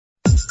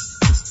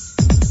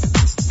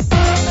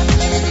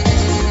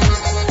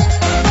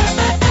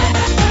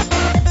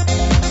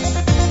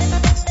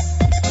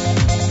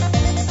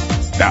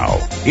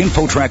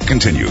InfoTrack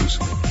continues.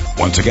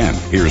 Once again,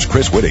 here's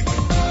Chris Whitting.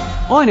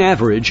 On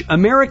average,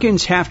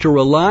 Americans have to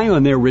rely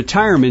on their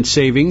retirement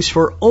savings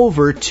for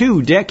over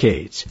 2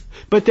 decades.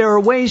 But there are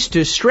ways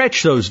to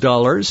stretch those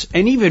dollars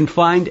and even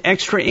find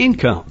extra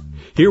income.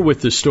 Here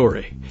with the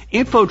story,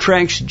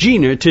 InfoTrack's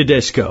Gina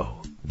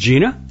Tedesco.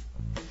 Gina?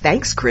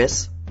 Thanks,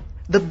 Chris.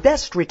 The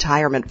best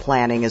retirement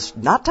planning is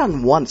not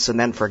done once and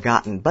then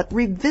forgotten, but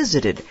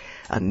revisited.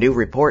 A new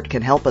report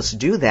can help us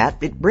do that.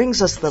 It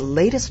brings us the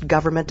latest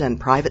government and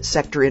private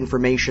sector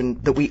information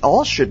that we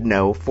all should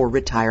know for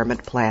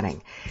retirement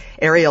planning.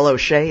 Ariel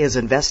O'Shea is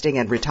investing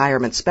and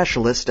retirement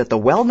specialist at the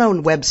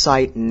well-known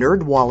website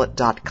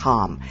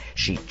nerdwallet.com.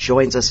 She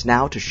joins us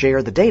now to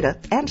share the data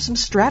and some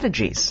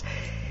strategies.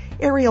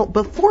 Ariel,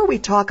 before we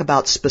talk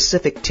about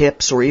specific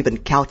tips or even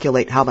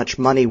calculate how much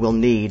money we'll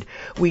need,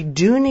 we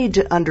do need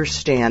to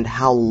understand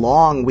how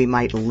long we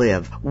might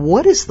live.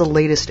 What is the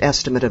latest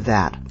estimate of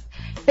that?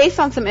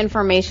 Based on some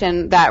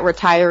information that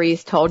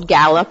retirees told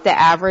Gallup, the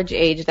average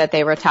age that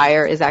they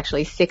retire is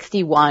actually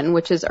 61,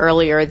 which is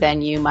earlier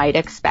than you might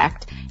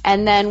expect.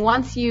 And then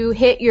once you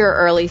hit your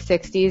early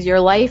 60s, your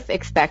life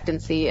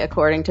expectancy,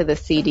 according to the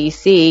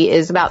CDC,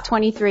 is about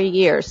 23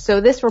 years.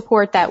 So this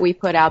report that we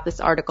put out, this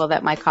article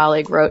that my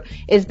colleague wrote,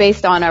 is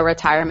based on a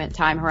retirement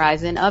time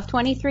horizon of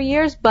 23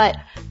 years. But,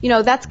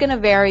 that's going to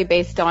vary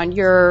based on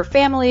your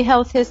family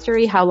health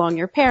history, how long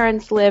your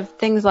parents lived,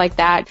 things like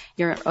that,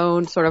 your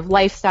own sort of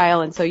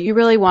lifestyle. And so you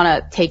really want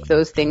to take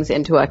those things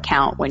into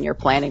account when you're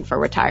planning for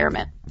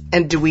retirement.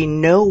 And do we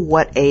know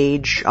what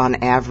age,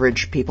 on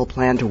average, people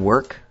plan to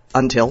work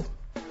until?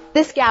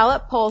 This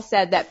Gallup poll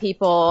said that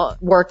people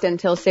worked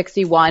until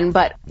 61,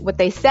 but what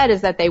they said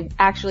is that they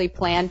actually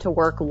plan to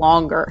work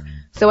longer.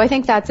 So I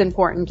think that's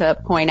important to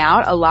point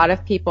out. A lot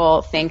of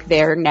people think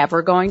they're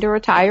never going to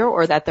retire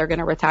or that they're going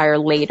to retire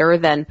later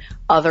than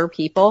other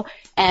people.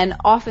 And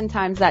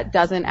oftentimes that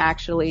doesn't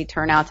actually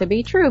turn out to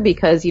be true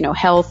because,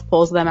 health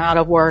pulls them out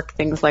of work.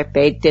 Things like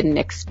they didn't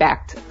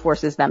expect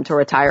forces them to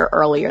retire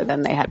earlier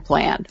than they had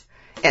planned.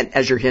 And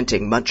as you're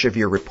hinting, much of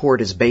your report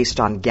is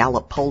based on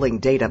Gallup polling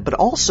data, but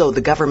also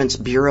the government's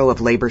Bureau of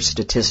Labor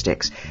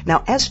Statistics.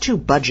 Now, as to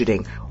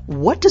budgeting,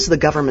 what does the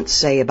government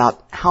say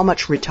about how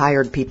much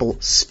retired people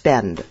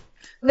spend?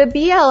 The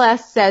BLS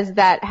says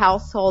that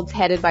households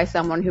headed by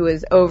someone who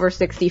is over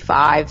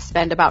 65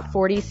 spend about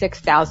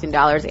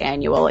 $46,000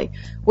 annually,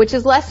 which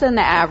is less than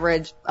the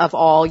average of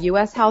all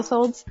U.S.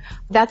 households.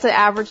 That's an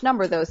average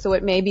number, though, so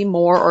it may be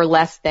more or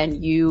less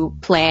than you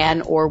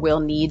plan or will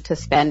need to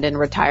spend in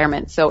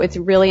retirement. So it's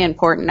really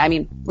important.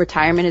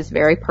 Retirement is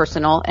very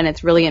personal, and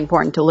it's really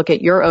important to look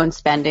at your own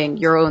spending,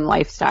 your own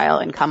lifestyle,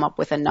 and come up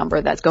with a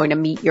number that's going to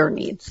meet your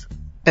needs.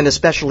 And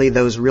especially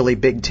those really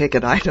big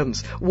ticket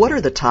items. What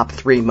are the top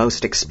 3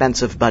 most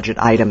expensive budget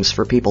items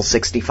for people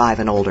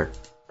 65 and older?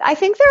 I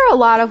think there are a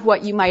lot of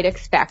what you might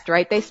expect,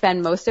 right? They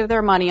spend most of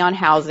their money on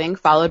housing,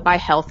 followed by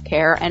health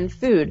care and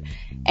food.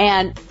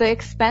 And the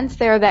expense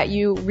there that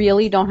you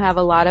really don't have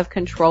a lot of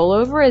control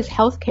over is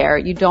health care.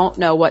 You don't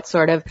know what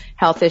sort of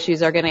health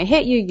issues are going to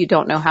hit you. You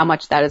don't know how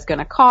much that is going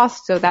to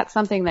cost. So that's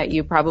something that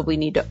you probably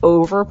need to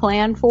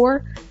over-plan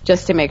for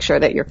just to make sure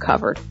that you're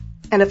covered.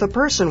 And if a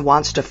person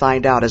wants to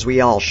find out, as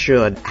we all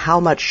should, how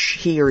much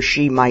he or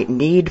she might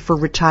need for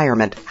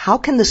retirement, how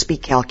can this be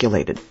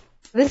calculated?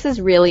 This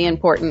is really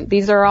important.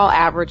 These are all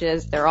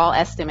averages. They're all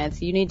estimates.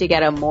 You need to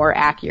get a more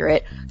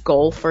accurate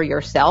goal for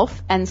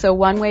yourself. And so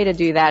one way to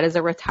do that is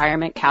a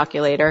retirement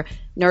calculator.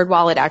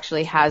 NerdWallet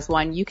actually has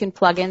one. You can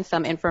plug in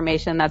some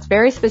information that's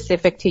very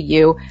specific to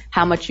you,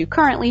 how much you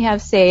currently have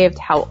saved,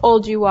 how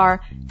old you are,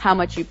 how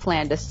much you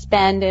plan to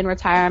spend in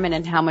retirement,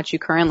 and how much you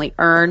currently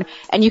earn.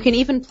 And you can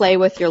even play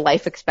with your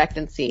life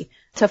expectancy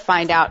to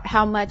find out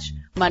how much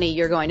money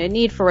you're going to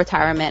need for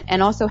retirement,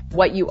 and also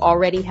what you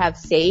already have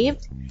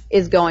saved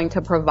is going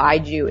to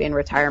provide you in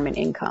retirement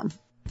income.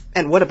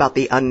 And what about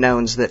the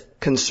unknowns that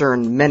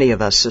concern many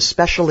of us,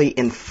 especially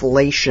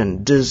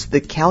inflation? Does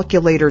the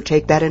calculator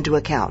take that into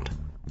account?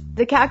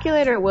 The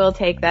calculator will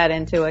take that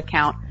into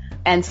account.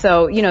 And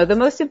so, the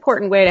most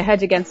important way to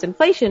hedge against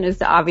inflation is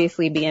to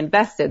obviously be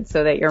invested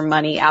so that your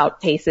money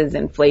outpaces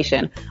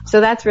inflation.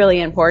 So that's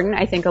really important.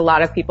 I think a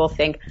lot of people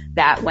think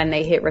that when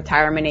they hit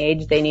retirement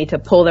age, they need to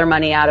pull their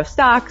money out of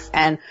stocks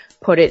and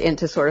put it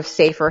into sort of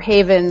safer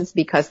havens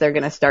because they're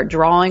going to start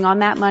drawing on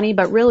that money.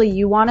 But really,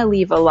 you want to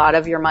leave a lot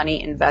of your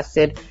money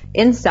invested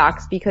in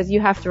stocks because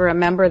you have to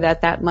remember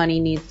that that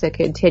money needs to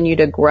continue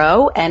to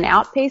grow and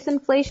outpace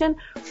inflation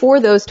for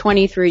those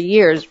 23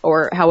 years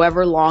or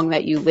however long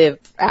that you live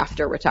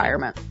after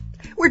retirement.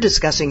 We're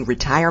discussing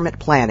retirement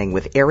planning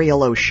with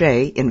Ariel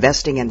O'Shea,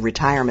 investing and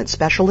retirement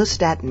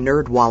specialist at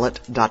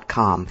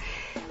nerdwallet.com.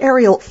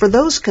 Ariel, for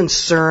those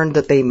concerned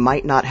that they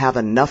might not have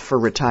enough for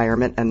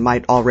retirement and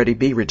might already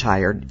be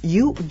retired,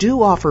 you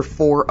do offer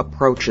 4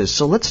 approaches,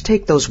 so let's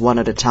take those one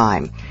at a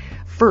time.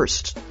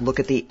 First,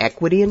 look at the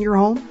equity in your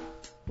home.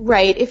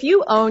 Right. If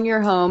you own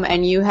your home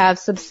and you have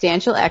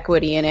substantial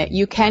equity in it,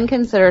 you can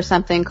consider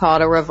something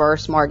called a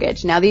reverse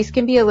mortgage. Now, these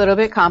can be a little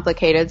bit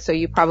complicated, so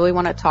you probably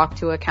want to talk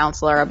to a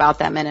counselor about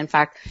them. And in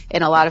fact,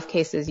 in a lot of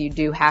cases, you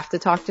do have to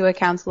talk to a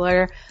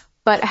counselor.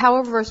 But how a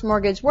reverse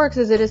mortgage works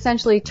is it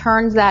essentially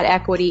turns that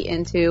equity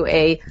into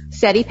a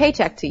steady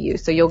paycheck to you.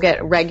 So you'll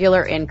get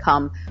regular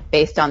income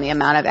based on the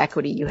amount of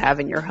equity you have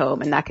in your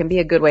home. And that can be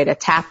a good way to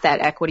tap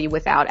that equity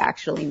without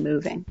actually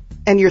moving.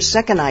 And your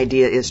second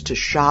idea is to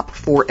shop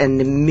for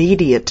an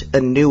immediate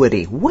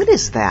annuity. What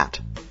is that?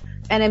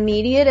 An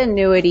immediate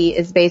annuity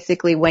is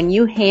basically when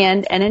you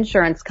hand an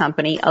insurance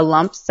company a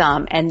lump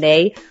sum and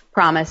they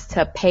promise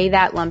to pay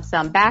that lump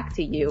sum back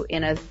to you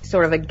in a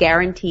sort of a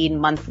guaranteed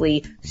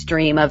monthly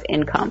stream of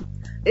income.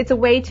 It's a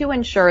way to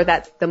ensure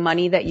that the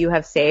money that you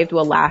have saved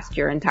will last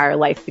your entire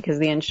life because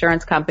the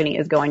insurance company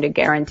is going to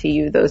guarantee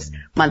you those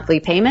monthly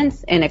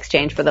payments in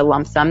exchange for the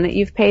lump sum that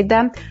you've paid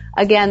them.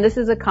 Again, this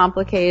is a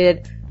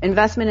complicated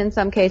investment in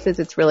some cases.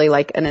 It's really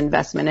like an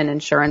investment and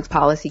insurance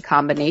policy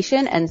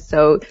combination. And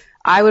so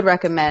I would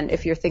recommend,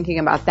 if you're thinking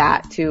about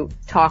that, to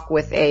talk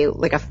with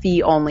a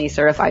fee-only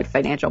certified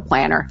financial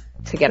planner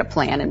to get a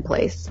plan in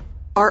place.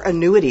 Are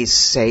annuities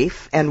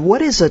safe? And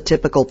what is a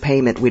typical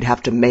payment we'd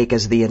have to make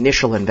as the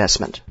initial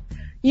investment?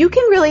 You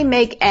can really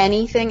make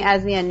anything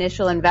as the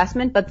initial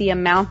investment, but the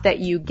amount that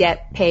you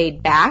get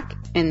paid back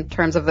in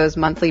terms of those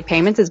monthly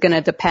payments is going to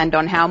depend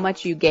on how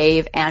much you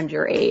gave and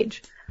your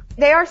age.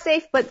 They are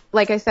safe, but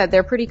like I said,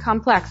 they're pretty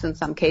complex in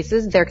some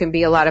cases. There can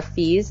be a lot of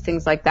fees,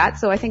 things like that.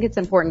 So I think it's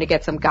important to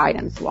get some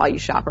guidance while you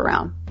shop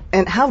around.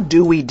 And how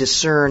do we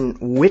discern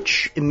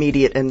which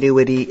immediate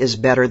annuity is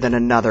better than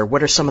another?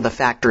 What are some of the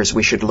factors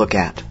we should look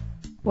at?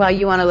 Well,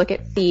 you want to look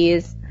at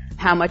fees,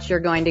 how much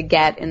you're going to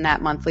get in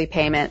that monthly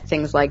payment,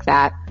 things like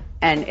that.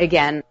 And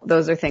again,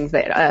 those are things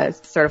that a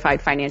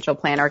certified financial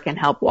planner can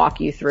help walk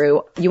you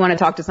through. You want to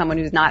talk to someone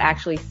who's not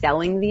actually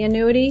selling the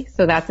annuity.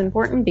 So that's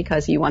important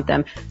because you want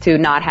them to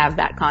not have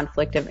that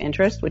conflict of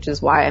interest, which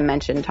is why I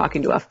mentioned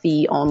talking to a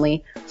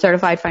fee-only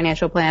certified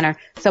financial planner,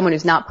 someone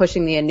who's not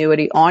pushing the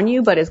annuity on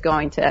you, but is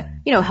going to,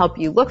 help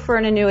you look for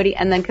an annuity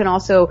and then can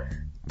also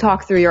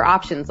talk through your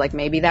options. Like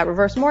maybe that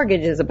reverse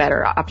mortgage is a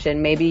better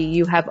option. Maybe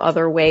you have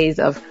other ways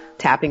of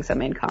tapping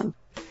some income.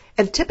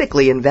 And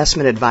typically,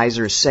 investment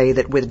advisors say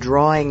that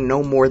withdrawing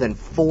no more than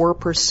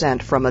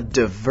 4% from a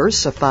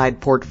diversified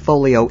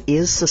portfolio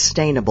is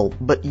sustainable,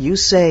 but you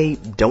say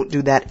don't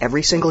do that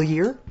every single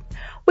year?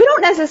 We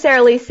don't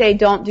necessarily say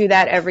don't do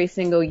that every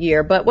single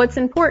year, but what's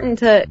important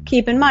to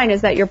keep in mind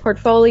is that your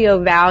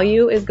portfolio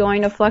value is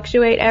going to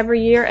fluctuate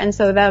every year, and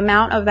so the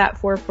amount of that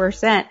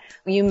 4%,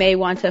 you may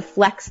want to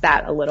flex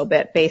that a little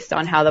bit based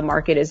on how the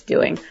market is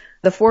doing.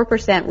 The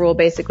 4% rule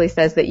basically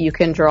says that you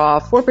can draw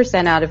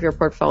 4% out of your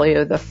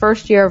portfolio the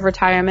first year of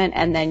retirement,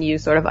 and then you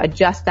sort of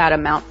adjust that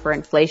amount for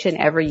inflation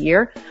every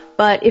year.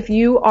 But if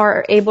you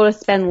are able to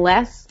spend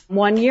less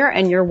one year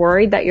and you're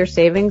worried that your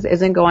savings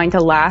isn't going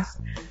to last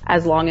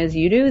as long as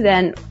you do,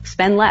 then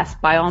spend less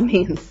by all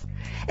means.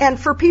 And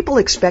for people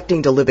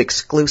expecting to live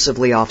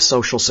exclusively off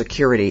Social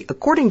Security,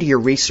 according to your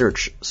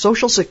research,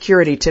 Social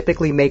Security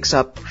typically makes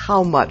up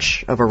how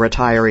much of a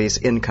retiree's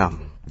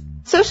income?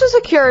 Social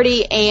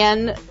Security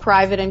and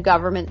private and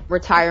government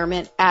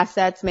retirement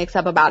assets makes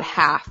up about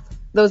half.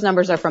 Those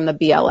numbers are from the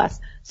BLS.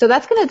 So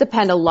that's going to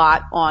depend a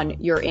lot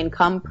on your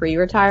income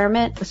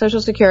pre-retirement.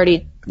 Social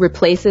Security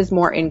replaces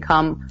more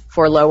income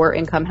for lower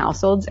income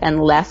households and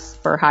less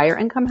for higher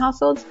income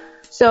households.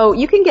 So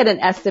you can get an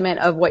estimate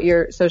of what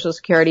your Social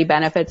Security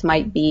benefits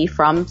might be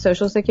from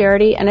Social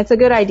Security. And it's a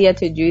good idea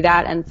to do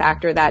that and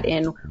factor that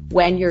in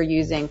when you're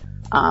using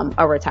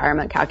a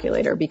retirement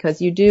calculator,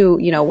 because you do,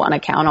 want to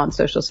count on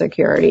Social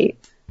Security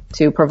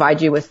to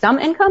provide you with some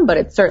income, but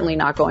it's certainly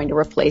not going to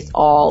replace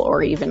all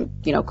or even,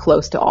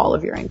 close to all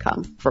of your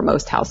income for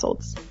most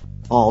households.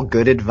 All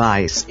good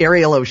advice.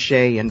 Ariel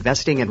O'Shea,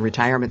 investing and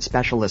retirement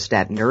specialist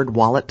at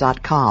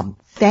nerdwallet.com.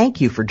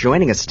 Thank you for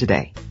joining us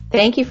today.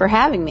 Thank you for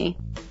having me.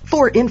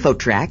 For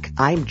InfoTrack,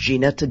 I'm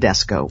Gina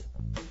Tedesco.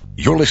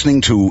 You're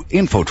listening to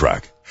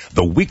InfoTrack,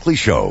 the weekly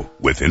show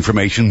with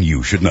information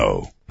you should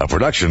know. A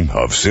production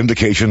of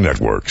Syndication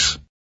Networks.